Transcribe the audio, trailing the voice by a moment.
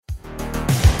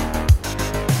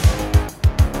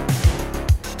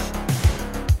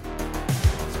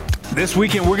This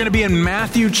weekend, we're going to be in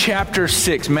Matthew chapter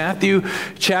 6. Matthew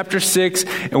chapter 6.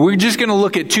 And we're just going to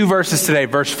look at two verses today,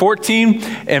 verse 14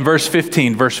 and verse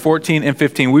 15. Verse 14 and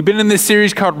 15. We've been in this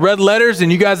series called Red Letters, and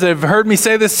you guys have heard me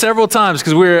say this several times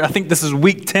because I think this is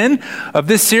week 10 of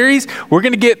this series. We're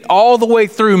going to get all the way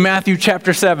through Matthew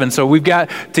chapter 7. So we've got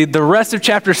the rest of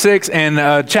chapter 6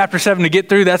 and chapter 7 to get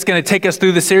through. That's going to take us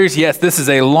through the series. Yes, this is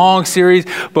a long series,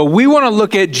 but we want to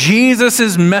look at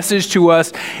Jesus' message to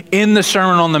us in the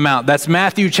Sermon on the Mount. That's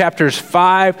Matthew chapters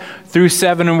 5 through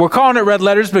 7. And we're calling it red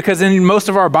letters because in most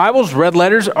of our Bibles, red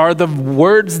letters are the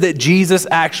words that Jesus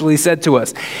actually said to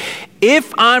us.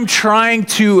 If I'm trying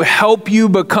to help you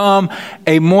become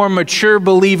a more mature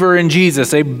believer in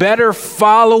Jesus, a better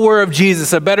follower of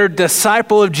Jesus, a better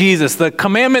disciple of Jesus, the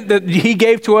commandment that he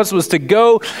gave to us was to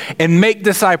go and make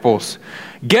disciples.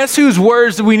 Guess whose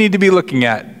words do we need to be looking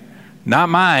at? Not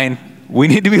mine. We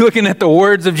need to be looking at the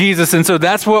words of Jesus. And so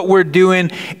that's what we're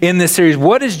doing in this series.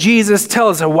 What does Jesus tell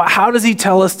us? How does he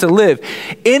tell us to live?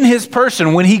 In his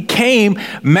person, when he came,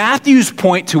 Matthew's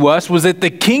point to us was that the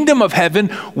kingdom of heaven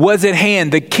was at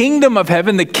hand. The kingdom of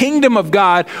heaven, the kingdom of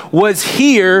God was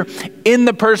here in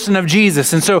the person of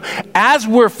Jesus. And so as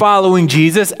we're following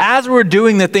Jesus, as we're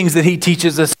doing the things that he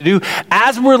teaches us to do,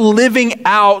 as we're living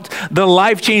out the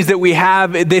life change that we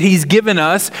have, that he's given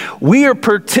us, we are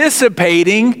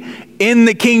participating in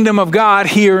the kingdom of God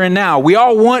here and now. We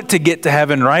all want to get to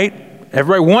heaven, right?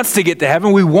 Everybody wants to get to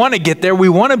heaven. We want to get there. We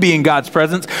want to be in God's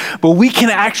presence, but we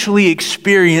can actually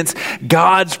experience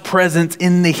God's presence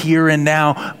in the here and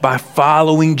now by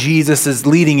following Jesus'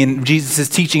 leading and Jesus'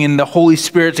 teaching and the Holy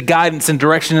Spirit's guidance and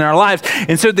direction in our lives.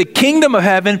 And so the kingdom of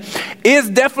heaven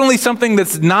is definitely something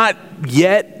that's not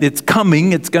yet, it's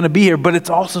coming, it's going to be here, but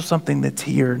it's also something that's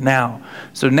here now.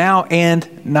 So now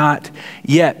and not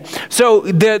yet.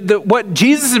 So what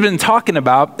Jesus has been talking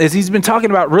about is he's been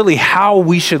talking about really how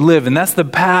we should live. And that's the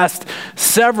past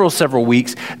several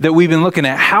weeks that we've been looking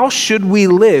at. How should we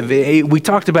live? We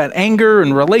talked about anger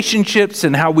and relationships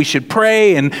and how we should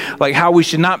pray and like how we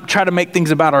should not try to make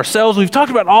things about ourselves. We've talked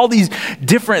about all these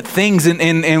different things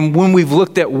and when we've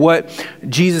looked at what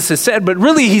Jesus has said, but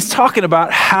really he's talking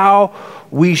about how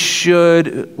we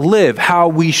should live, how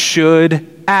we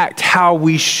should act, how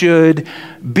we should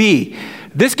be.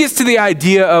 This gets to the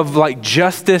idea of like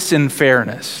justice and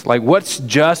fairness. Like what's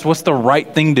just, what's the right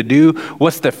thing to do?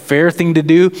 What's the fair thing to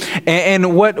do?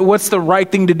 And what's the right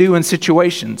thing to do in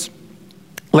situations?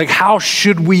 Like how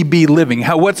should we be living?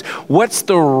 What's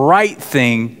the right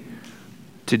thing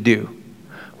to do?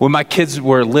 When my kids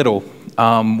were little,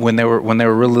 when they were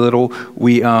really little,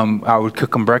 I would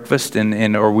cook them breakfast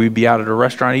or we'd be out at a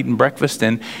restaurant eating breakfast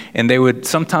and they would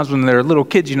sometimes when they're little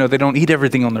kids, they don't eat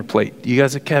everything on their plate. You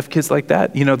guys have kids like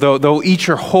that? They'll eat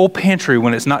your whole pantry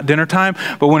when it's not dinner time,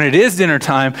 but when it is dinner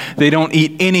time, they don't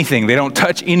eat anything. They don't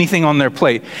touch anything on their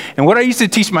plate. And what I used to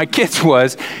teach my kids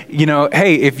was,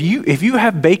 hey, if you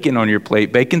have bacon on your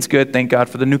plate, bacon's good. Thank God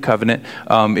for the new covenant.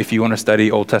 If you want to study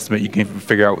Old Testament, you can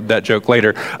figure out that joke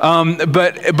later.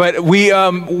 But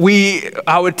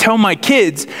I would tell my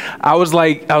kids, I was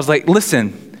like,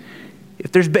 listen,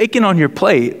 if there's bacon on your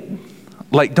plate,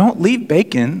 like don't leave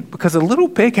bacon because a little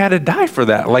pig had to die for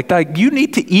that. Like you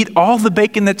need to eat all the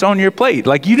bacon that's on your plate.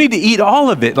 Like you need to eat all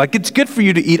of it. Like it's good for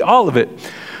you to eat all of it.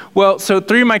 Well, so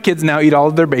 3 of my kids now eat all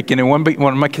of their bacon and one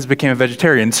of my kids became a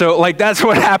vegetarian. So like that's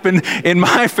what happened in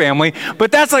my family.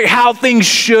 But that's like how things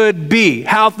should be.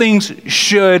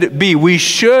 We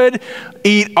should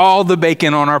eat all the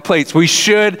bacon on our plates. We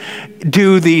should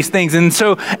do these things. And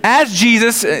so as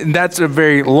Jesus, that's a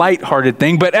very lighthearted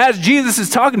thing, but as Jesus is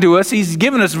talking to us, he's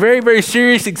given us very, very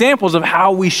serious examples of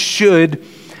how we should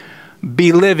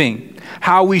be living.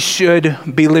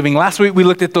 Last week we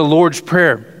looked at the Lord's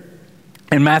Prayer.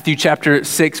 In Matthew chapter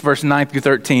 6, verse 9 through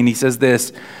 13, he says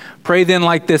this, "Pray then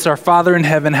like this, our Father in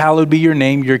heaven, hallowed be your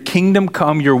name. Your kingdom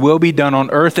come, your will be done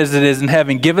on earth as it is in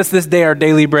heaven. Give us this day our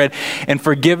daily bread and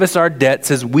forgive us our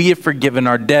debts as we have forgiven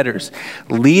our debtors.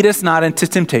 Lead us not into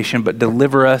temptation, but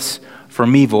deliver us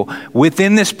from evil."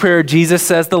 Within this prayer, Jesus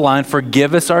says the line,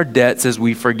 "Forgive us our debts as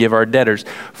we forgive our debtors."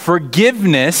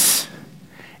 Forgiveness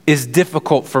is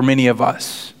difficult for many of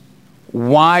us.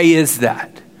 Why is that?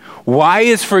 Why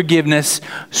is forgiveness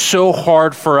so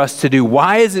hard for us to do?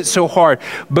 Why is it so hard?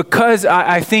 Because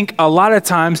I think a lot of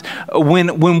times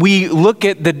when we look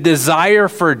at the desire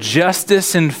for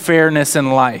justice and fairness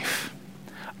in life,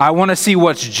 I want to see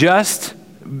what's just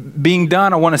being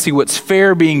done. I want to see what's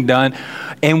fair being done.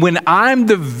 And when I'm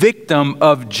the victim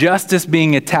of justice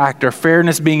being attacked or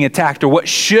fairness being attacked or what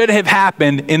should have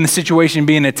happened in the situation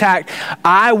being attacked,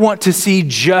 I want to see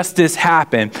justice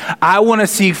happen. I want to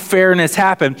see fairness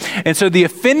happen. And so the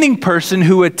offending person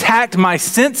who attacked my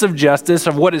sense of justice,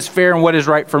 of what is fair and what is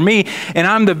right for me, and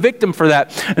I'm the victim for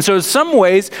that. And so in some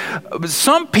ways,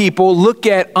 some people look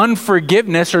at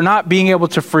unforgiveness or not being able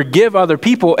to forgive other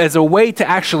people as a way to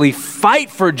actually fight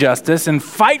for justice and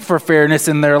fight for fairness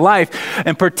in their life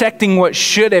and protecting what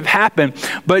should have happened.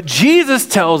 But Jesus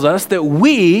tells us that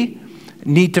we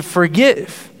need to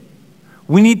forgive.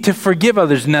 We need to forgive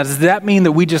others. Now, does that mean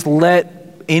that we just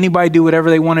let anybody do whatever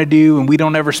they want to do and we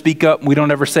don't ever speak up? We don't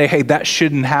ever say, hey, that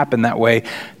shouldn't happen that way.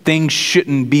 Things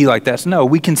shouldn't be like that. No,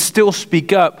 we can still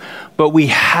speak up, but we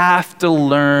have to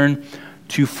learn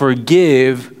to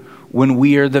forgive when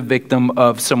we are the victim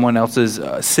of someone else's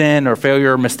sin or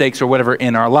failure or mistakes or whatever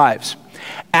in our lives.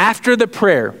 After the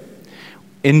prayer,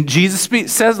 and Jesus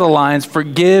says the lines,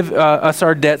 forgive us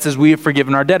our debts as we have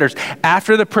forgiven our debtors.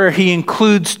 After the prayer, he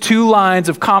includes two lines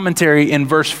of commentary in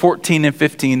verse 14 and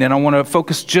 15, and I want to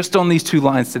focus just on these two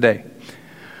lines today.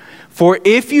 For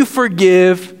if you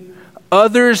forgive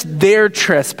others their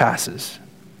trespasses,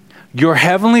 your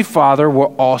heavenly Father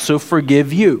will also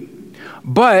forgive you.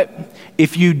 But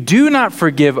if you do not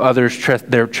forgive others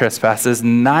their trespasses,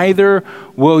 neither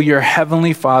will your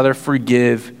heavenly Father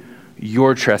forgive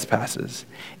your trespasses.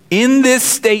 In this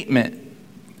statement,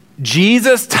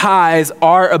 Jesus ties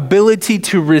our ability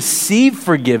to receive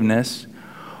forgiveness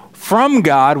from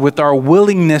God with our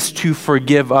willingness to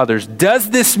forgive others. Does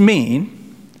this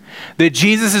mean that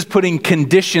Jesus is putting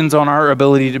conditions on our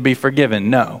ability to be forgiven?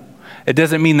 No. It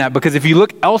doesn't mean that, because if you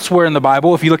look elsewhere in the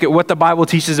Bible, if you look at what the Bible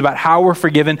teaches about how we're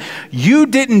forgiven, you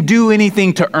didn't do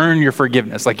anything to earn your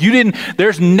forgiveness. Like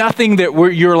there's nothing that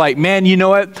you're like, man, you know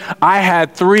what? I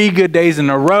had 3 good days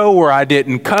in a row where I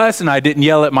didn't cuss and I didn't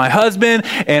yell at my husband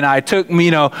and I took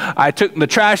the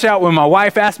trash out when my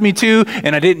wife asked me to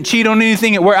and I didn't cheat on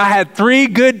anything, where I had 3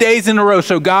 good days in a row,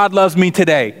 so God loves me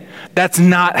today. That's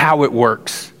not how it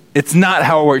works. It's not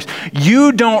how it works.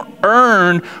 You don't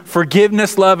earn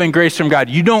forgiveness, love, and grace from God.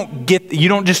 You don't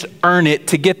just earn it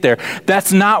to get there.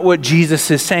 That's not what Jesus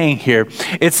is saying here.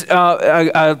 It's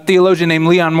a theologian named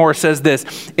Leon Moore says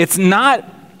this: it's not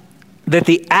that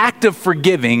the act of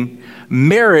forgiving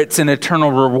merits an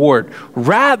eternal reward.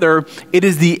 Rather, it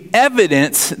is the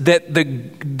evidence that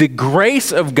the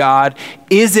grace of God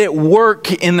is at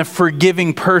work in the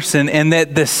forgiving person, and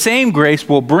that the same grace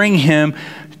will bring him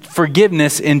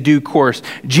forgiveness in due course.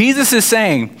 Jesus is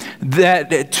saying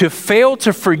that to fail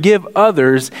to forgive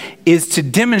others is to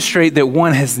demonstrate that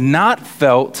one has not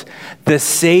felt the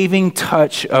saving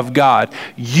touch of God.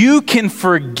 You can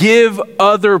forgive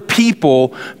other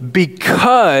people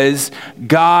because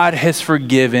God has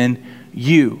forgiven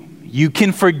you. You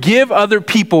can forgive other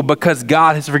people because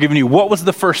God has forgiven you. What was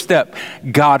the first step?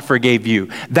 God forgave you.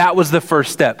 That was the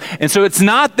first step. And so it's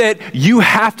not that you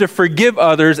have to forgive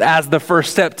others as the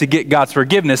first step to get God's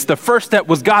forgiveness. The first step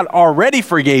was God already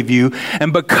forgave you.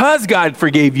 And because God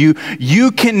forgave you,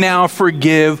 you can now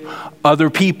forgive other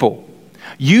people.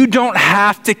 You don't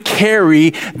have to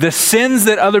carry the sins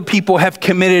that other people have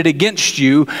committed against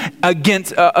you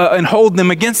and hold them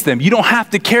against them. You don't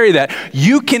have to carry that.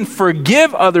 You can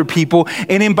forgive other people,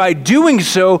 and by doing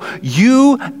so,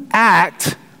 you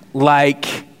act like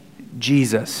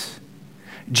Jesus.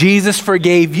 Jesus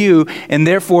forgave you, and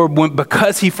therefore,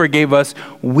 because he forgave us,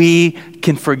 we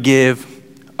can forgive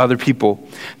other people.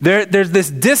 There's this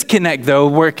disconnect,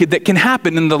 though, that can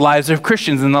happen in the lives of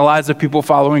Christians, in the lives of people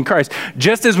following Christ.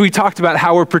 Just as we talked about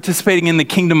how we're participating in the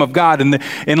kingdom of God, and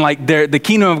the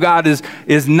kingdom of God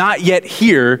is not yet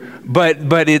here,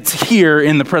 but it's here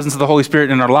in the presence of the Holy Spirit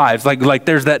in our lives. Like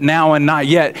there's that now and not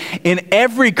yet. In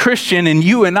every Christian, and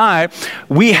you and I,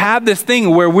 we have this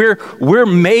thing where we're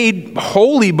made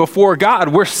holy before God.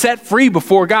 We're set free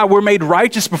before God. We're made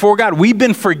righteous before God. We've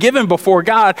been forgiven before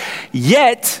God.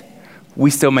 Yet we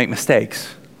still make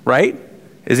mistakes, right?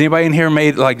 Is anybody in here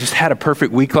just had a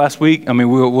perfect week last week? I mean,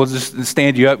 we'll just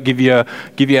stand you up, give you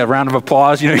a round of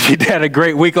applause. You had a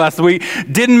great week last week.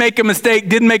 Didn't make a mistake,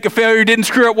 didn't make a failure, didn't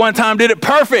screw up one time, did it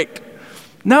perfect.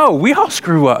 No, we all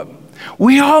screw up.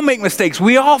 We all make mistakes.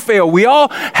 We all fail. We all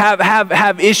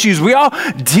have issues. We all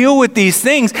deal with these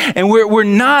things, and we're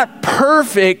not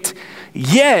perfect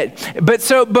yet.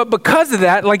 But because of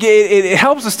that, it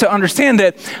helps us to understand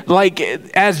that,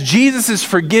 as Jesus is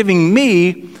forgiving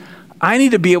me, I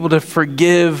need to be able to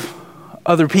forgive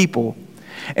other people.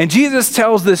 And Jesus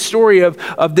tells this story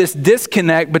of this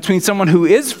disconnect between someone who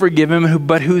is forgiven,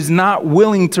 but who's not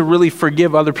willing to really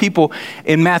forgive other people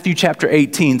in Matthew chapter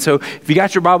 18. So if you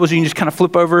got your Bibles, you can just kind of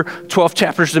flip over 12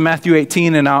 chapters to Matthew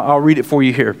 18, and I'll read it for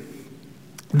you here.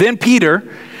 Then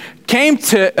Peter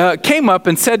came up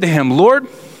and said to him, Lord,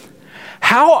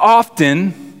 how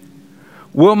often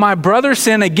will my brother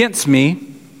sin against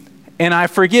me and I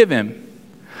forgive him?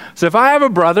 So if I have a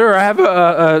brother or I have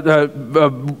a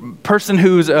person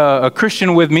who's a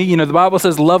Christian with me, the Bible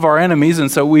says love our enemies, and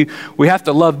so we have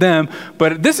to love them.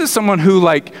 But this is someone who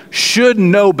should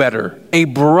know better, a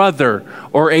brother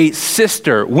or a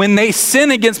sister. When they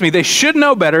sin against me, they should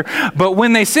know better. But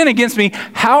when they sin against me,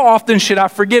 how often should I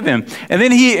forgive him?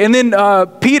 And then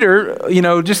Peter,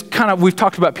 just kind of, we've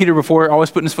talked about Peter before,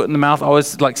 always putting his foot in the mouth,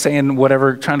 always saying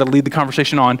whatever, trying to lead the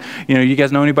conversation on. You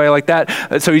guys know anybody like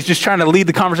that? So he's just trying to lead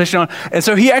the conversation on. And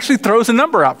so he actually throws a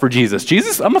number out for Jesus.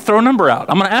 Jesus, I'm going to throw a number out.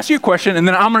 I'm going to ask you a question, and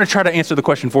then I'm going to try to answer the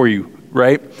question for you,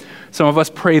 right? Some of us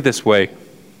pray this way.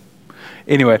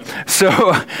 Anyway,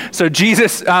 so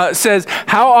Jesus says,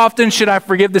 how often should I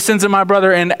forgive the sins of my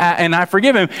brother and I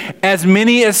forgive him? As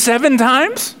many as 7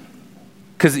 times?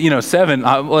 Because, 7,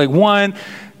 one,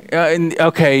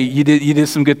 okay, you did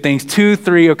some good things. 2,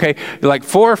 3, okay.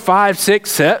 4, 5,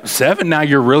 6, 7, now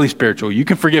you're really spiritual. You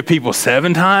can forgive people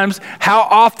 7 times? How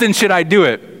often should I do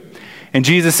it? And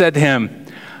Jesus said to him,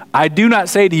 I do not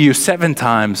say to you 7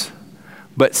 times,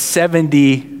 but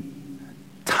 70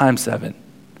 times 7.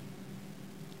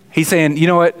 He's saying, you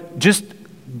know what? Just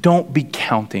don't be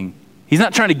counting. He's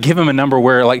not trying to give him a number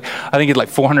where I think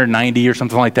it's 490 or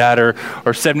something like that, or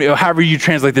 70, or however you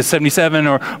translate this, 77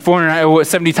 or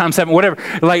 470 times 7, whatever.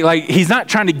 He's not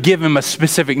trying to give him a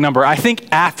specific number. I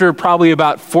think after probably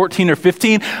about 14 or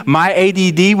 15, my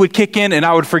ADD would kick in and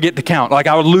I would forget to count.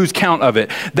 I would lose count of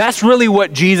it. That's really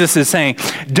what Jesus is saying.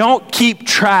 Don't keep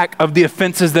track of the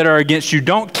offenses that are against you.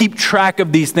 Don't keep track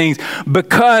of these things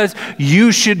because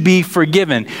you should be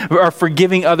forgiven or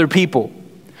forgiving other people.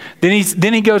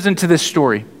 Then he goes into this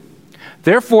story.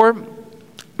 Therefore,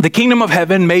 the kingdom of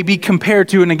heaven may be compared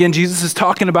to, and again, Jesus is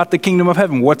talking about the kingdom of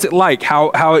heaven. What's it like?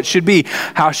 How it should be?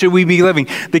 How should we be living?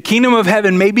 The kingdom of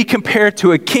heaven may be compared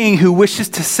to a king who wishes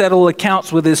to settle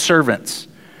accounts with his servants.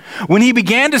 When he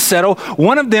began to settle,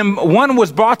 one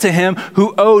was brought to him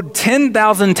who owed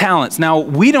 10,000 talents. Now,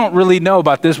 we don't really know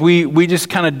about this. We just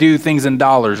kind of do things in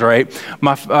dollars, right?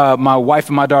 My wife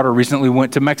and my daughter recently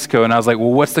went to Mexico, and I was like,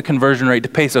 well, what's the conversion rate to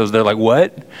pesos? They're like,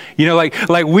 what?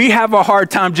 We have a hard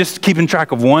time just keeping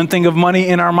track of one thing of money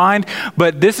in our mind,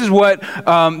 but this is what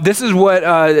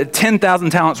 10,000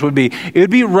 talents would be. It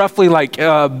would be roughly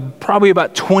probably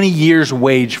about 20 years'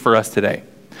 wage for us today.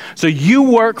 So you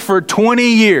work for 20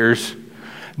 years,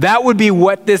 that would be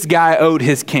what this guy owed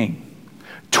his king.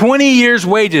 20 years'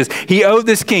 wages he owed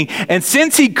this king. And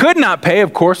since he could not pay,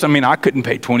 of course, I couldn't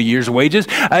pay 20 years' wages.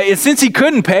 Since he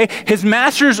couldn't pay, his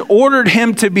masters ordered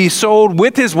him to be sold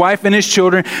with his wife and his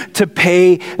children to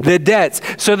pay the debts.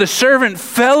 So the servant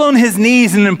fell on his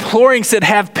knees and imploring said,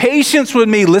 have patience with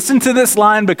me. Listen to this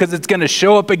line because it's going to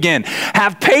show up again.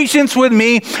 Have patience with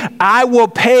me. I will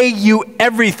pay you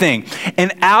everything.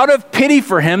 And out of pity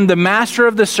for him, the master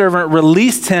of the servant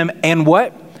released him and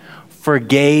what?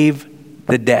 Forgave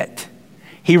the debt.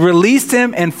 He released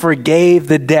him and forgave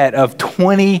the debt of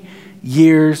 20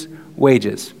 years'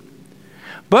 wages.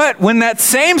 But when that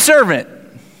same servant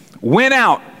went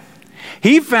out,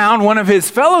 he found one of his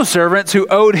fellow servants who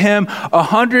owed him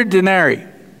 100 denarii.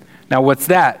 Now, what's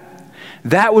that?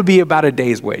 That would be about a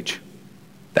day's wage.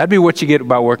 That'd be what you get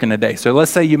by working a day. So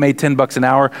let's say you made $10 an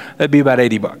hour. That'd be about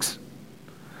 $80.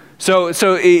 So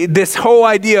this whole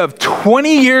idea of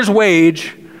 20 years'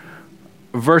 wage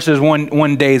versus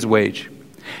one day's wage.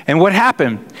 And what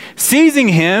happened? Seizing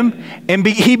him,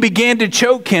 he began to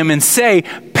choke him and say,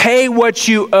 pay what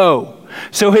you owe.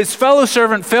 So his fellow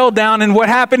servant fell down, and what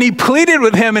happened? He pleaded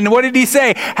with him, and what did he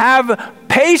say? Have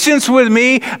patience with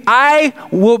me, I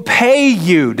will pay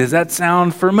you. Does that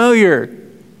sound familiar?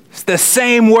 It's the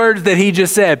same words that he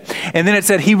just said. And then it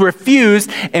said he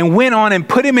refused and went on and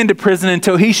put him into prison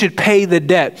until he should pay the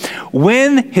debt.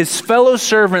 When his fellow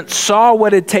servants saw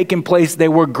what had taken place, they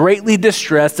were greatly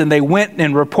distressed, and they went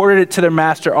and reported it to their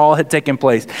master all had taken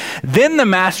place. Then the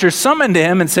master summoned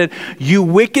him and said, you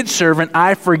wicked servant,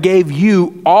 I forgave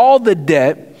you all the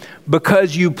debt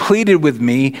because you pleaded with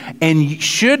me, and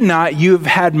should not you have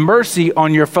had mercy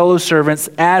on your fellow servants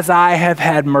as I have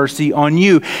had mercy on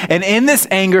you? And in this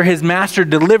anger, his master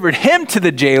delivered him to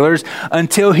the jailers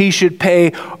until he should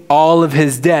pay all of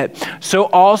his debt. So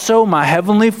also my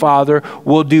heavenly Father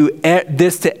will do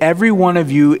this to every one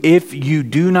of you if you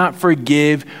do not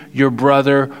forgive your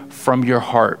brother from your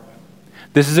heart.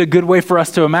 This is a good way for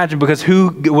us to imagine, because who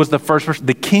was the first person?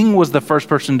 The king was the first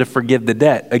person to forgive the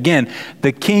debt. Again,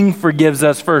 the king forgives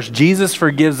us first. Jesus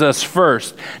forgives us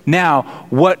first. Now,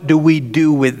 what do we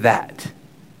do with that?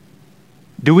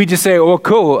 Do we just say, oh,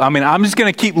 cool, I mean, I'm just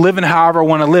going to keep living however I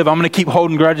want to live. I'm going to keep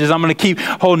holding grudges. I'm going to keep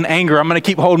holding anger. I'm going to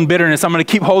keep holding bitterness. I'm going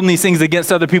to keep holding these things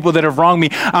against other people that have wronged me.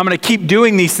 I'm going to keep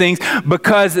doing these things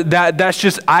because that's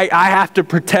just, I have to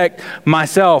protect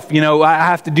myself. You know, I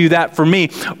have to do that for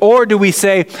me. Or do we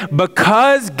say,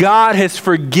 because God has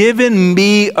forgiven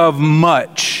me of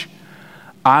much,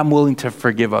 I'm willing to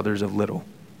forgive others of little.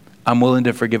 I'm willing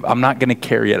to forgive. I'm not going to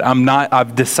carry it.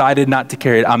 I've decided not to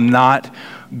carry it. I'm not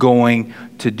going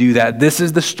to do that. This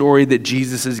is the story that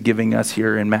Jesus is giving us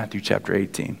here in Matthew chapter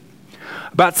 18.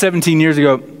 About 17 years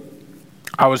ago,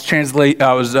 I was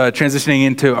transitioning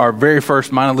into our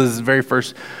mine and Liz's very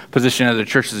first position at the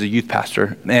church as a youth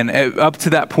pastor. And up to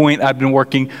that point, I've been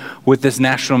working with this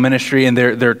national ministry, and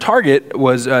their target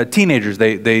was teenagers.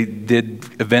 They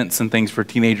did events and things for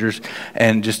teenagers,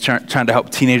 and just trying to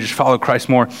help teenagers follow Christ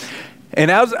more. And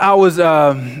as I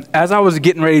was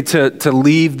getting ready to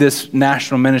leave this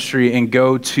national ministry and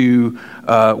go to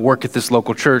work at this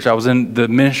local church, the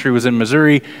ministry was in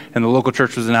Missouri and the local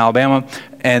church was in Alabama.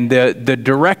 And the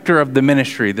director of the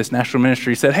ministry, this national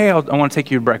ministry, said, "Hey, I want to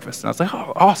take you to breakfast." And I was like,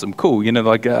 "Oh, awesome, cool. You know,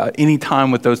 like any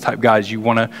time with those type guys, you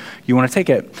want to take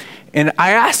it." And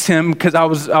I asked him, because I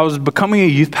was becoming a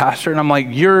youth pastor, and I'm like,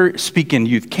 "You're speaking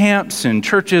youth camps and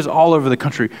churches all over the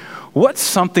country. What's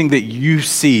something that you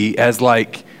see as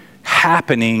like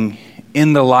happening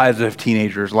in the lives of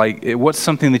teenagers? Like, what's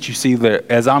something that you see that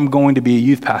as I'm going to be a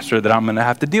youth pastor that I'm going to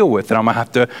have to deal with, that I'm going to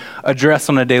have to address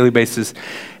on a daily basis?"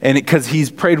 And because he's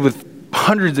prayed with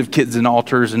hundreds of kids in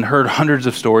altars and heard hundreds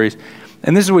of stories.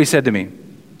 And this is what he said to me.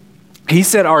 He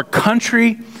said, "Our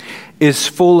country is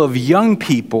full of young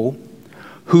people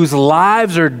whose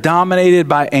lives are dominated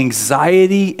by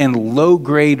anxiety and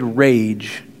low-grade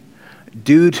rage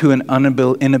due to an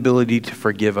inability to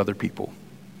forgive other people."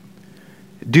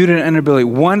 Due to an inability.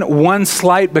 One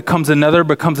slight becomes another,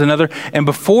 and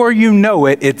before you know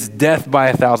it, it's death by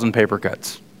 1,000 paper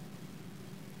cuts.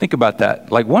 Think about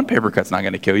that. Like, one paper cut's not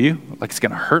going to kill you. Like, it's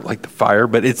going to hurt like the fire,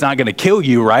 but it's not going to kill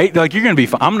you, right? Like, you're going to be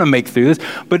fine. I'm going to make through this.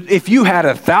 But if you had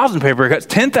 1,000 paper cuts,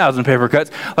 10,000 paper cuts,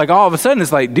 like all of a sudden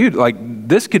it's like, dude, like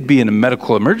this could be in a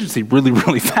medical emergency really,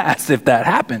 really fast if that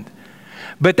happened.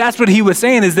 But that's what he was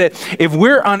saying, is that if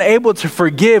we're unable to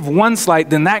forgive one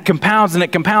slight, then that compounds and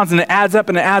it compounds and it adds up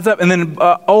and it adds up. And then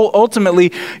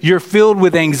ultimately you're filled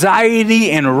with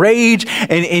anxiety and rage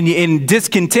and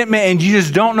discontentment, and you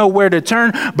just don't know where to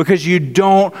turn because you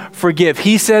don't forgive.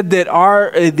 He said that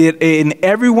in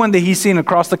everyone that he's seen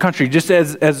across the country, just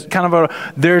as kind of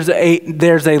there's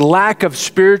a lack of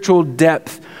spiritual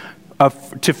depth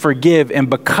to forgive.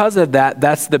 And because of that,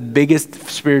 that's the biggest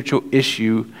spiritual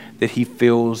issue that he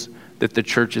feels that the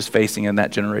church is facing in that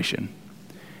generation.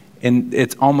 And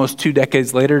it's almost 2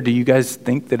 decades later. Do you guys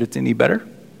think that it's any better?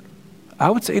 I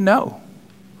would say no.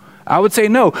 I would say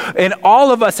no. And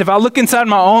all of us, if I look inside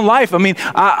my own life, I mean,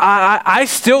 I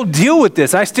still deal with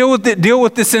this. I still deal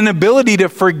with this inability to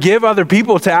forgive other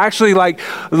people, to actually like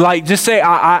just say,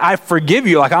 I forgive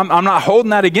you. Like, I'm not holding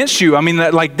that against you. I mean,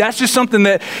 that's just something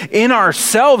that in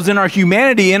ourselves, in our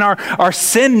humanity, in our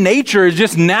sin nature is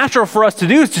just natural for us to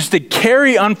do. It's just to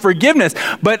carry unforgiveness.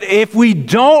 But if we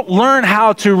don't learn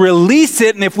how to release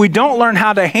it, and if we don't learn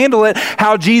how to handle it,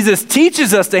 how Jesus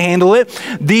teaches us to handle it,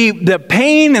 the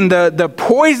pain and the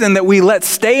poison that we let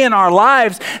stay in our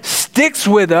lives sticks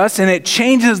with us, and it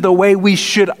changes the way we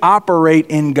should operate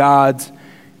in God's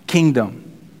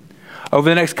kingdom. Over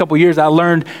the next couple of years, I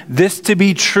learned this to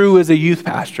be true as a youth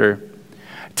pastor.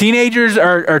 Teenagers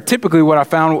are typically, what I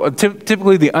found,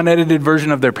 typically the unedited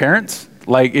version of their parents.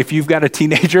 Like, if you've got a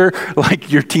teenager,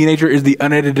 like your teenager is the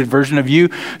unedited version of you.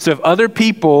 So if other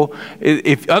people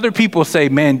say,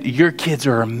 "Man, your kids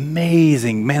are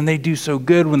amazing. Man, they do so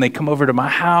good when they come over to my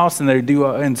house and they do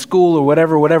in school or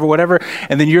whatever.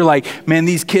 And then you're like, "Man,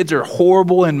 these kids are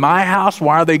horrible in my house.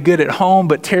 Why are they good at home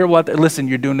but terrible out there?" Listen,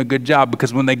 you're doing a good job,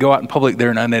 because when they go out in public,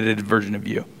 they're an unedited version of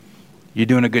you. You're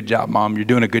doing a good job, Mom. You're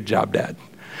doing a good job, Dad.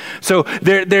 So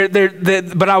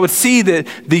but I would see that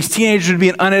these teenagers would be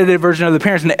an unedited version of the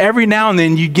parents. And every now and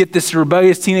then you get this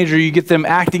rebellious teenager, you get them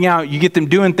acting out, you get them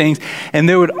doing things, and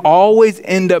there would always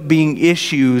end up being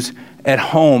issues at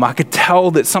home. I could tell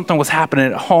that something was happening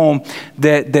at home,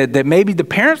 that maybe the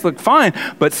parents looked fine,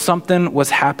 but something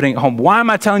was happening at home. Why am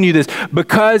I telling you this?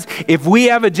 Because if we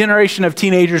have a generation of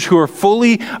teenagers who are full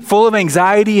of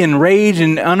anxiety and rage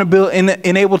and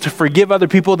unable to forgive other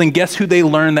people, then guess who they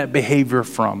learn that behavior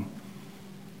from?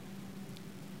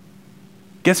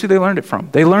 Guess who they learned it from?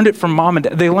 They learned it from mom and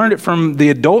dad. They learned it from the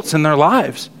adults in their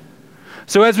lives.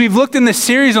 So as we've looked in this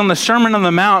series on the Sermon on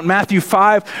the Mount, Matthew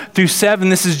 5 through 7,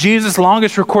 this is Jesus'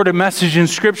 longest recorded message in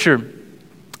Scripture.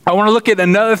 I want to look at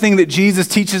another thing that Jesus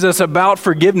teaches us about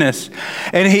forgiveness.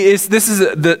 And this is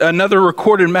another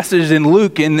recorded message in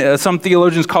Luke, and some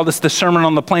theologians call this the Sermon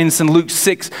on the Plain. It's in Luke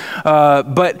 6.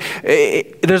 But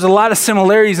there's a lot of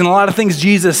similarities and a lot of things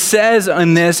Jesus says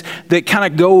in this that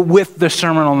kind of go with the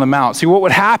Sermon on the Mount. See, what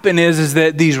would happen is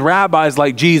that these rabbis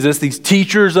like Jesus, these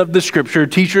teachers of the Scripture,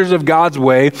 teachers of God's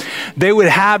way, they would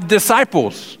have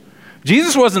disciples.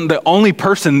 Jesus wasn't the only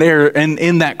person there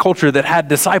in that culture that had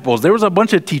disciples. There was a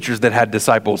bunch of teachers that had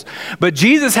disciples. But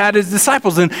Jesus had his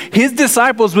disciples, and his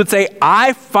disciples would say,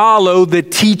 I follow the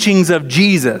teachings of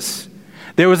Jesus.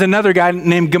 There was another guy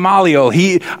named Gamaliel.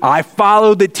 I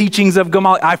follow the teachings of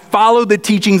Gamaliel. I follow the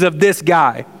teachings of this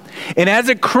guy. And as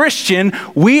a Christian,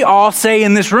 we all say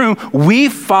in this room, we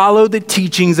follow the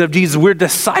teachings of Jesus. We're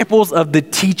disciples of the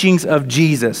teachings of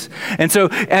Jesus. And so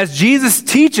as Jesus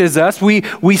teaches us,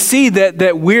 we see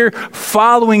that we're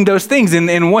following those things.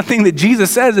 And one thing that Jesus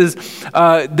says is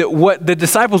that what the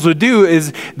disciples would do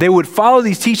is they would follow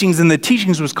these teachings, and the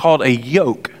teachings was called a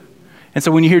yoke. And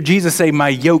so when you hear Jesus say, my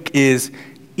yoke is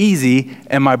easy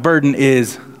and my burden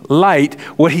is light,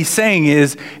 what he's saying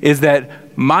is that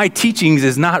my teachings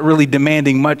is not really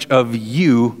demanding much of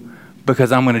you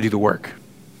because I'm going to do the work.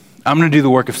 I'm going to do the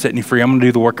work of setting you free. I'm going to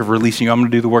do the work of releasing you. I'm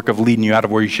going to do the work of leading you out of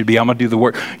where you should be. I'm going to do the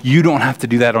work. You don't have to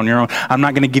do that on your own. I'm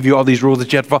not going to give you all these rules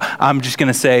that you have to follow. I'm just going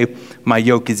to say my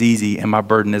yoke is easy and my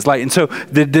burden is light. And so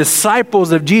the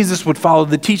disciples of Jesus would follow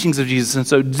the teachings of Jesus. And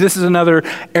so this is another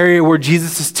area where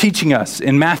Jesus is teaching us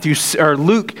in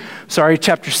Luke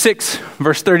chapter 6,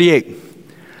 verse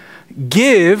 38.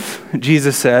 Give,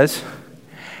 Jesus says,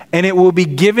 and it will be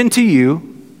given to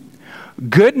you,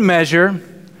 good measure,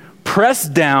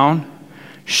 pressed down,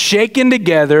 shaken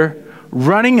together,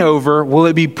 running over, will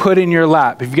it be put in your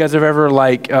lap? If you guys have ever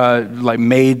like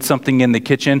made something in the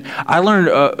kitchen, I learned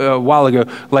a while ago,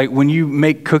 like when you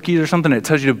make cookies or something, it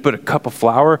tells you to put a cup of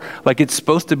flour. Like it's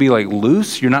supposed to be like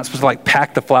loose. You're not supposed to like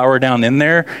pack the flour down in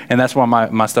there, and that's why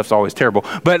my stuff's always terrible.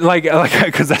 But like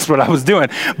because that's what I was doing.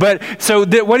 But so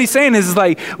what he's saying is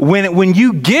like when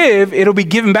you give, it'll be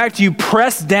given back to you,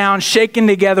 pressed down, shaken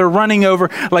together, running over.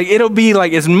 Like it'll be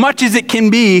like as much as it can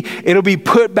be, it'll be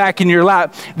put back in your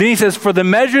lap. Then he says, for the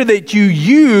measure that you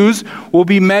use will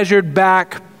be measured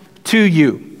back to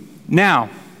you. Now,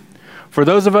 for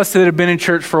those of us that have been in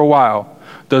church for a while,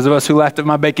 those of us who laughed at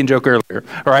my bacon joke earlier,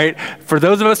 right? For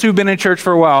those of us who've been in church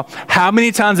for a while, how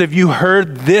many times have you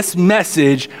heard this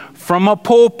message from a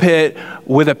pulpit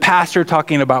with a pastor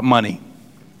talking about money?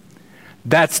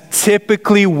 That's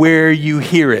typically where you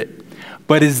hear it.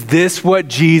 But is this what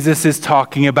Jesus is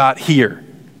talking about here?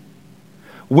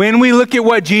 When we look at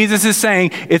what Jesus is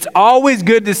saying, it's always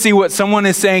good to see what someone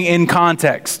is saying in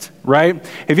context, right?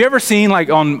 Have you ever seen like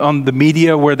on the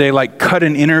media where they like cut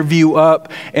an interview up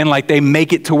and like they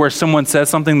make it to where someone says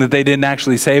something that they didn't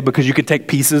actually say because you could take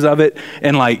pieces of it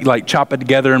and like chop it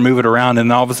together and move it around,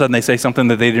 and then all of a sudden they say something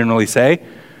that they didn't really say?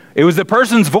 It was the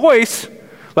person's voice.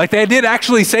 Like they did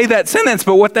actually say that sentence,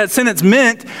 but what that sentence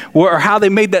meant or how they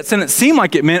made that sentence seem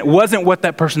like it meant wasn't what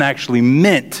that person actually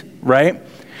meant, right?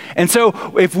 And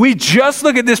so if we just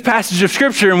look at this passage of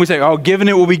Scripture and we say, oh, given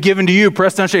it will be given to you,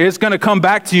 pressed down, it's going to come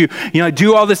back to you,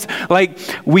 do all this. Like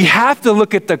we have to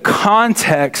look at the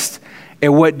context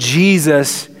and what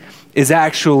Jesus is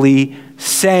actually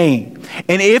saying.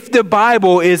 And if the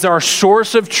Bible is our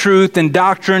source of truth and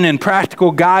doctrine and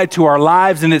practical guide to our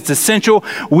lives and it's essential,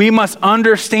 we must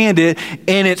understand it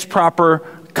in its proper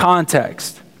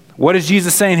context. What is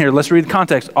Jesus saying here? Let's read the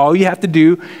context. All you have to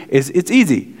do is, it's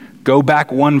easy. Go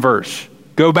back one verse.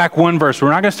 Go back one verse. We're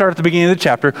not going to start at the beginning of the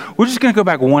chapter. We're just going to go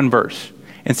back one verse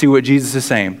and see what Jesus is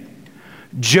saying.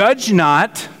 Judge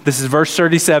not, this is verse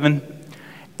 37,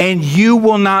 and you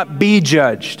will not be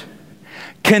judged.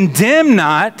 Condemn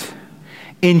not,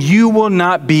 and you will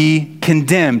not be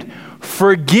condemned.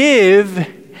 Forgive,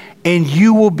 and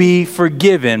you will be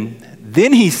forgiven.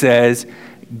 Then he says,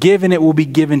 given it will be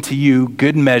given to you,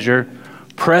 good measure,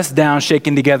 pressed down,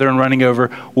 shaken together, and running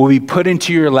over, will be put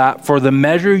into your lap. For the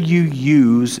measure you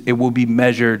use, it will be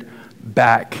measured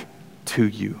back to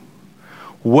you.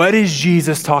 What is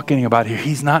Jesus talking about here?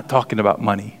 He's not talking about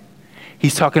money.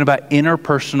 He's talking about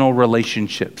interpersonal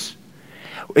relationships.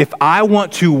 If I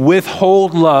want to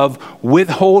withhold love,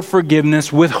 withhold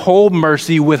forgiveness, withhold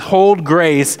mercy, withhold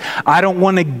grace, I don't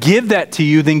want to give that to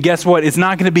you, then guess what? It's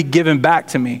not going to be given back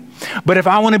to me. But if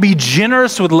I want to be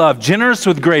generous with love, generous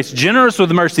with grace, generous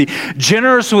with mercy,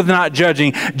 generous with not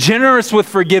judging, generous with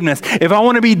forgiveness, if I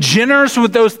want to be generous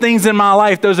with those things in my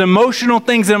life, those emotional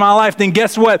things in my life, then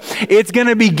guess what? It's going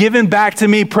to be given back to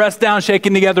me, pressed down,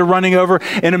 shaken together, running over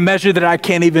in a measure that I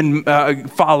can't even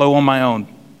follow on my own.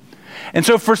 And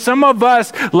so for some of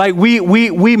us, like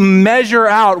we measure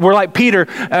out, we're like Peter,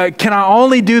 can I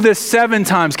only do this 7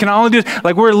 times? Can I only do this?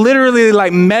 Like we're literally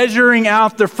like measuring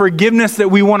out the forgiveness that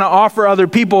we want to offer other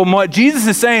people. And what Jesus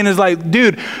is saying is like,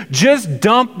 dude, just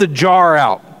dump the jar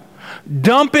out.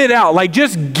 Dump it out. Like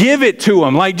just give it to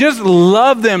them. Like just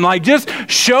love them. Like just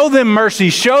show them mercy,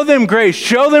 show them grace,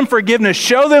 show them forgiveness,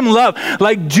 show them love.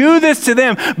 Like do this to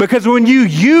them, because when you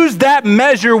use that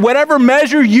measure, whatever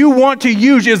measure you want to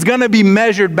use is going to be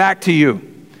measured back to you.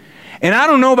 And I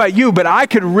don't know about you, but I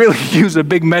could really use a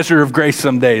big measure of grace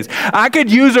some days. I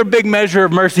could use a big measure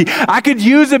of mercy. I could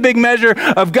use a big measure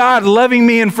of God loving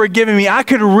me and forgiving me. I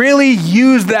could really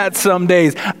use that some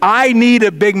days. I need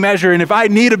a big measure. And if I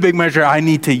need a big measure, I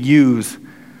need to use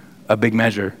a big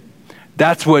measure.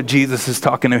 That's what Jesus is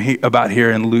talking about here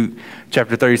in Luke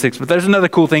chapter 36. But there's another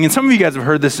cool thing. And some of you guys have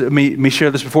heard this, me share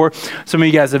this before. Some of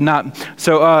you guys have not.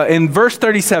 So in verse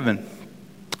 37,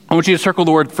 I want you to circle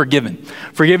the word forgiven.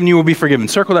 Forgiven, you will be forgiven.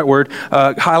 Circle that word,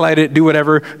 highlight it, do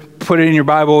whatever, put it in your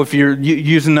Bible. If you're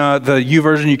using the U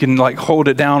version, you can like hold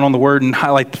it down on the word and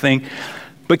highlight the thing.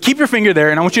 But keep your finger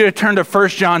there, and I want you to turn to 1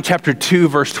 John chapter 2,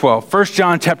 verse 12. 1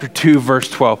 John chapter 2,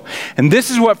 verse 12. And this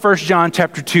is what 1 John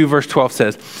chapter 2, verse 12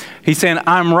 says. He's saying,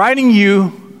 I'm writing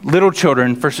you, little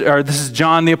children, this is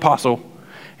John the apostle,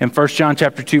 in 1 John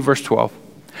chapter 2, verse 12.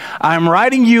 I'm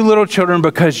writing you, little children,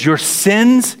 because your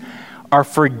sins are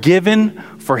forgiven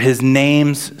for his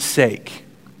name's sake.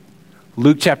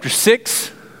 Luke chapter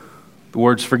 6, the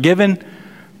word's forgiven.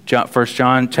 1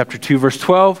 John chapter 2, verse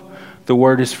 12, the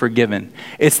word is forgiven.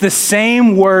 It's the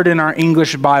same word in our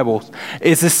English Bibles.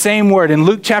 It's the same word. In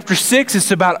Luke chapter 6,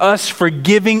 it's about us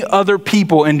forgiving other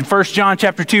people. In 1 John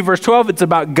chapter 2, verse 12, it's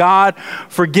about God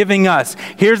forgiving us.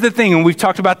 Here's the thing, and we've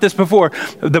talked about this before.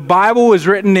 The Bible is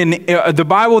written in, the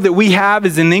Bible that we have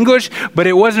is in English, but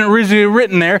it wasn't originally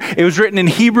written there. It was written in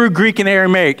Hebrew, Greek, and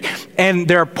Aramaic. And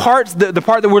there are parts, the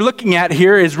part that we're looking at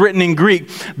here is written in Greek.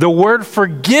 The word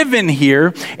forgiven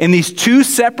here in these 2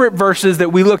 separate verses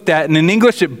that we looked at, and in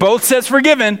English, it both says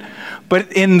forgiven,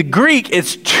 but in the Greek,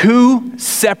 it's 2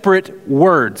 separate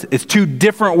words. It's 2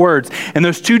 different words. And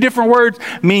those 2 different words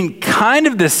mean kind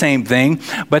of the same thing,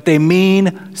 but they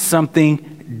mean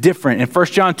something different. In 1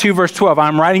 John 2, verse 12,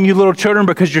 I'm writing you, little children,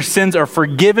 because your sins are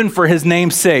forgiven for his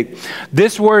name's sake.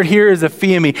 This word here is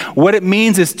aphiemi. What it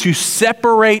means is to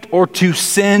separate or to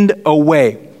send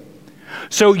away.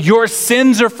 So your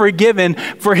sins are forgiven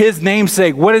for his name's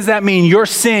sake. What does that mean? Your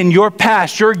sin, your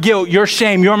past, your guilt, your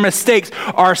shame, your mistakes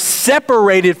are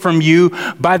separated from you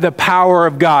by the power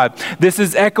of God. This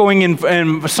is echoing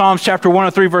in Psalms chapter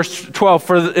 103, verse 12.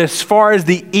 For as far as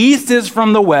the east is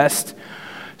from the west,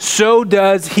 so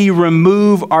does he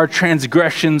remove our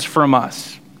transgressions from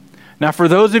us. Now, for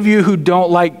those of you who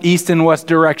don't like east and west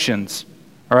directions,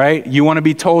 all right, you want to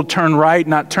be told turn right,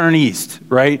 not turn east,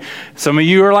 right? Some of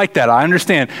you are like that, I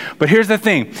understand. But here's the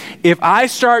thing. If I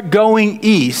start going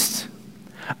east,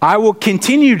 I will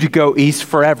continue to go east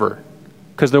forever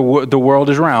because the world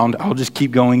is round. I'll just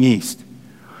keep going east.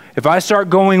 If I start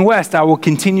going west, I will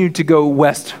continue to go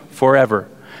west forever.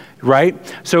 Right?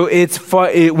 So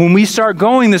when we start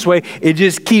going this way, it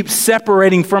just keeps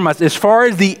separating from us. As far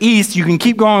as the east, you can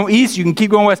keep going east, you can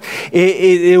keep going west.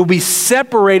 It will be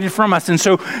separated from us. And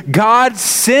so God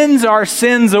sends our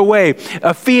sins away.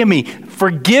 Aphiemi,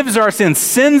 forgives our sins,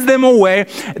 sends them away.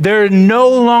 They're no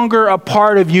longer a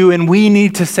part of you, and we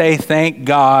need to say thank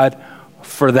God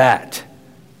for that.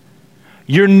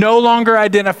 You're no longer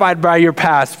identified by your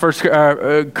past. First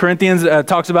Corinthians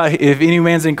talks about if any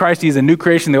man's in Christ, he's a new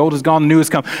creation. The old is gone, the new has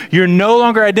come. You're no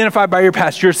longer identified by your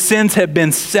past. Your sins have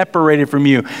been separated from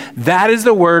you. That is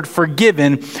the word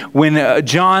forgiven when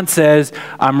John says,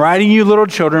 I'm writing you, little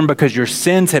children, because your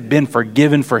sins have been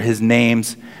forgiven for his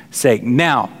name's sake.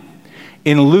 Now,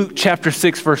 in Luke chapter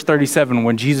 6, verse 37,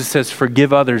 when Jesus says,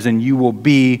 forgive others and you will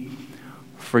be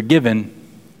forgiven,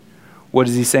 what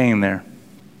is he saying there?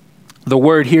 The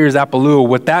word here is apolluo.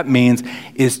 What that means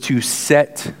is to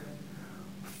set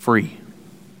free.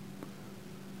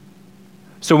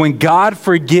 So when God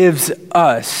forgives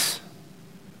us,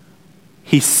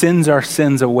 he sends our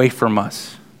sins away from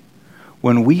us.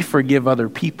 When we forgive other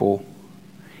people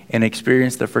and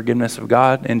experience the forgiveness of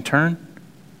God in turn,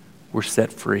 we're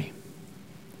set free.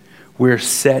 We're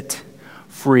set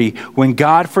free. When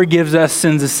God forgives us,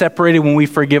 sins is separated. When we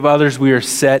forgive others, we are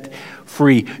set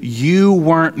free. You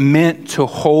weren't meant to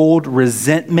hold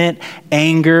resentment,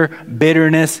 anger,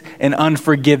 bitterness, and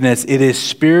unforgiveness. It is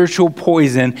spiritual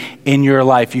poison in your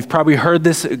life. You've probably heard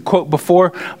this quote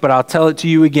before, but I'll tell it to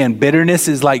you again. Bitterness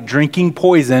is like drinking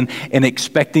poison and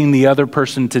expecting the other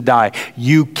person to die.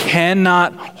 You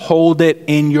cannot hold it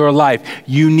in your life.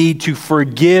 You need to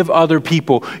forgive other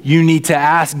people. You need to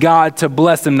ask God to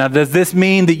bless them. Now, does this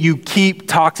mean that you keep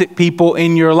toxic people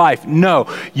in your life? No.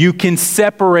 You can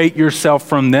separate yourself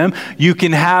from them. You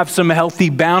can have some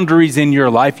healthy boundaries in your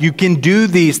life. You can do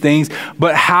these things,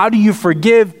 but how do you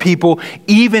forgive people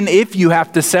even if you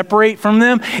have to separate from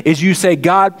them? Is you say,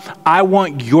 God, I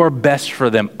want your best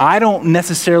for them. I don't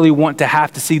necessarily want to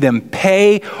have to see them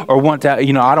pay or want to,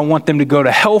 I don't want them to go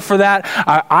to hell for that.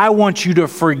 I want you to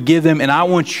forgive them, and I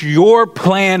want your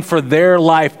plan for their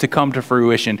life to come to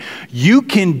fruition. You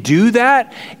can do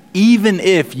that even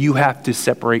if you have to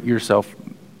separate yourself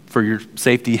for your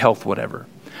safety, health, whatever.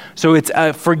 So it's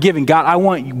forgiving. God, I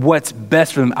want what's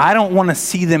best for them. I don't want to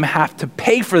see them have to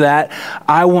pay for that.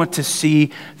 I want to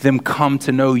see them come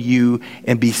to know you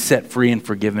and be set free and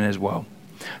forgiven as well.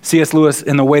 C.S. Lewis,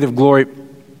 in The Weight of Glory,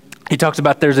 he talks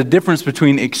about there's a difference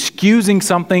between excusing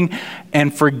something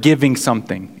and forgiving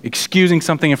something. Excusing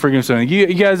something and forgiving something.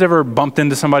 You guys ever bumped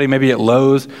into somebody maybe at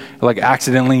Lowe's, like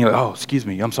accidentally, you're like, oh, excuse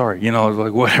me, I'm sorry,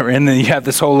 like whatever. And then you have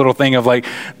this whole little thing of like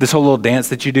this whole little dance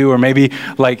that you do, or maybe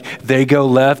like they go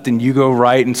left and you go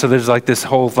right. And so there's like this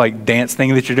whole like dance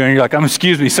thing that you're doing. You're like,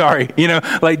 excuse me, sorry,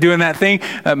 like doing that thing.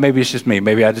 Maybe it's just me.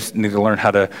 Maybe I just need to learn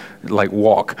how to like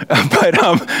walk.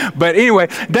 But anyway,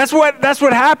 that's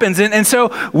what happens. And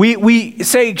so we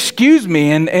say, excuse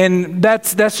me, and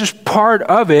that's just part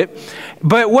of it.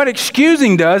 But what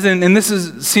excusing does, and this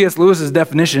is C.S. Lewis's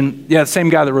definition, the same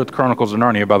guy that wrote the Chronicles of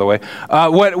Narnia, by the way.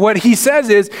 What he says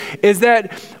is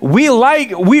that we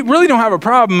really don't have a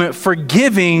problem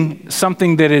forgiving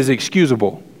something that is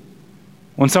excusable.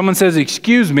 When someone says,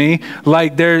 excuse me,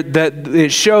 like that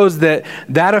it shows that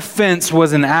offense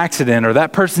was an accident, or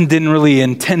that person didn't really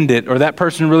intend it, or that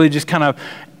person really just kind of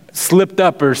slipped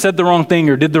up or said the wrong thing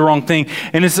or did the wrong thing.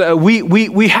 And it's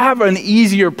we have an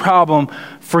easier problem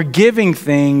forgiving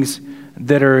things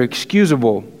that are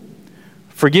excusable.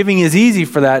 Forgiving is easy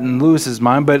for that in Lewis's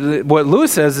mind, but what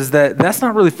Lewis says is that that's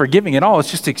not really forgiving at all.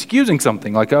 It's just excusing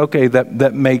something. Like, okay,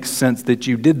 that makes sense that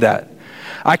you did that.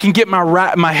 I can get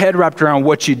my head wrapped around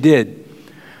what you did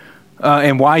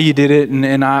and why you did it,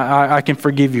 and I can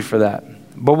forgive you for that.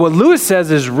 But what Lewis says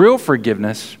is real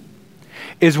forgiveness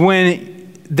is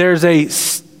when there's a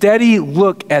steady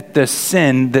look at the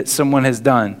sin that someone has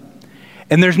done.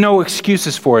 And there's no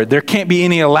excuses for it. There can't be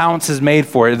any allowances made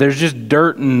for it. There's just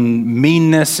dirt and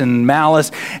meanness and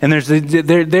malice. And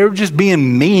they're just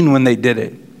being mean when they did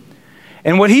it.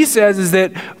 And what he says is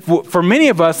that for many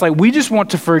of us, like, we just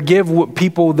want to forgive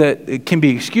people that can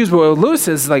be excused. But what Lewis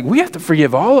says is, like, we have to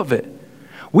forgive all of it.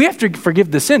 We have to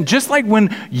forgive the sin. Just like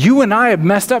when you and I have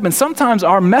messed up, and sometimes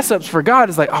our mess ups for God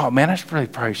is like, oh man, I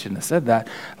probably shouldn't have said that.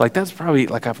 Like, that's probably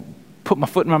like I've put my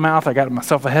foot in my mouth, I got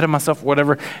myself ahead of myself,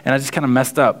 whatever, and I just kind of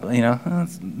messed up,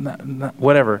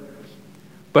 whatever.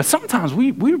 But sometimes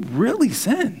we really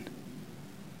sin.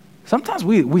 Sometimes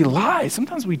we lie,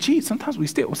 sometimes we cheat, sometimes we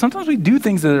steal, sometimes we do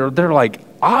things that they're like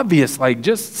obvious, like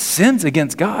just sins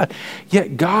against God,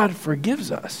 yet God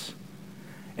forgives us.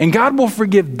 And God will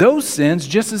forgive those sins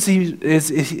just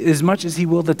as much as he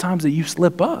will the times that you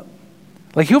slip up.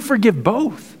 Like, he'll forgive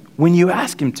both when you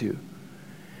ask him to.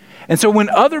 And so when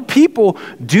other people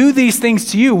do these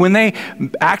things to you, when they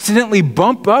accidentally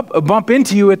bump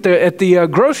into you at the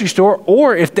grocery store,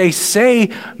 or if they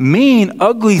say mean,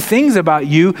 ugly things about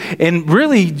you and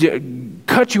really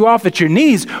cut you off at your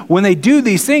knees, when they do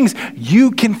these things,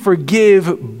 you can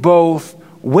forgive both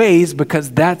ways, because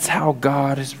that's how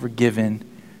God has forgiven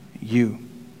you.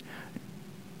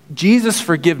 Jesus'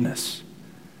 forgiveness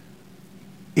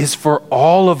is for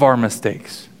all of our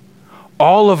mistakes,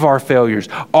 all of our failures,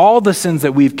 all the sins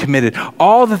that we've committed,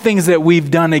 all the things that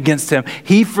we've done against him.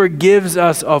 He forgives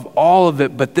us of all of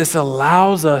it, but this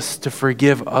allows us to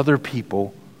forgive other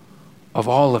people of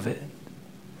all of it.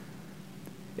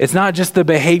 It's not just the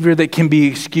behavior that can be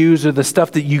excused or the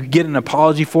stuff that you get an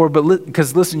apology for, but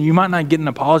because listen, you might not get an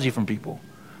apology from people.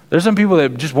 There's some people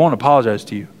that just won't apologize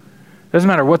to you. Doesn't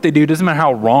matter what they do, doesn't matter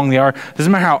how wrong they are,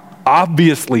 doesn't matter how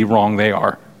obviously wrong they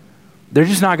are. They're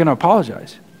just not going to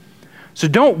apologize. So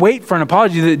don't wait for an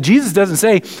apology. That Jesus doesn't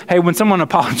say, hey, when someone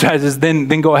apologizes, then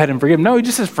go ahead and forgive them. No, he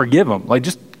just says forgive them. Like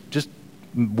just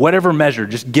whatever measure,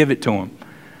 just give it to them.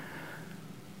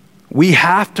 We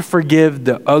have to forgive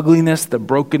the ugliness, the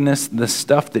brokenness, the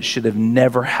stuff that should have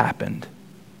never happened.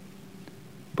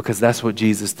 Because that's what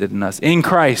Jesus did in us. In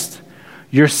Christ,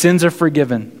 your sins are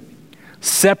forgiven,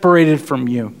 separated from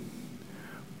you.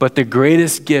 But the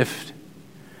greatest gift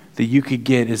that you could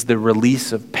get is the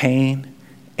release of pain,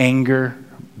 anger,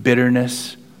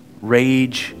 bitterness,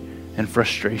 rage, and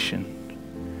frustration.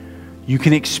 You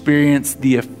can experience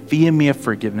the epitheme of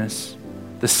forgiveness,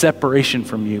 the separation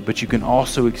from you, but you can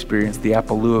also experience the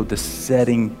apoluo, the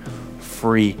setting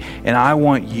free. And I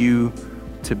want you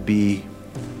to be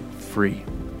free.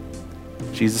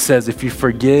 Jesus says, if you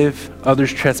forgive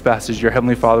others' trespasses, your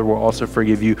heavenly Father will also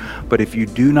forgive you. But if you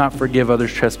do not forgive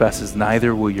others' trespasses,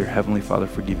 neither will your heavenly Father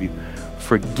forgive you.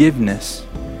 Forgiveness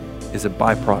is a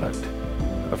byproduct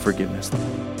of forgiveness.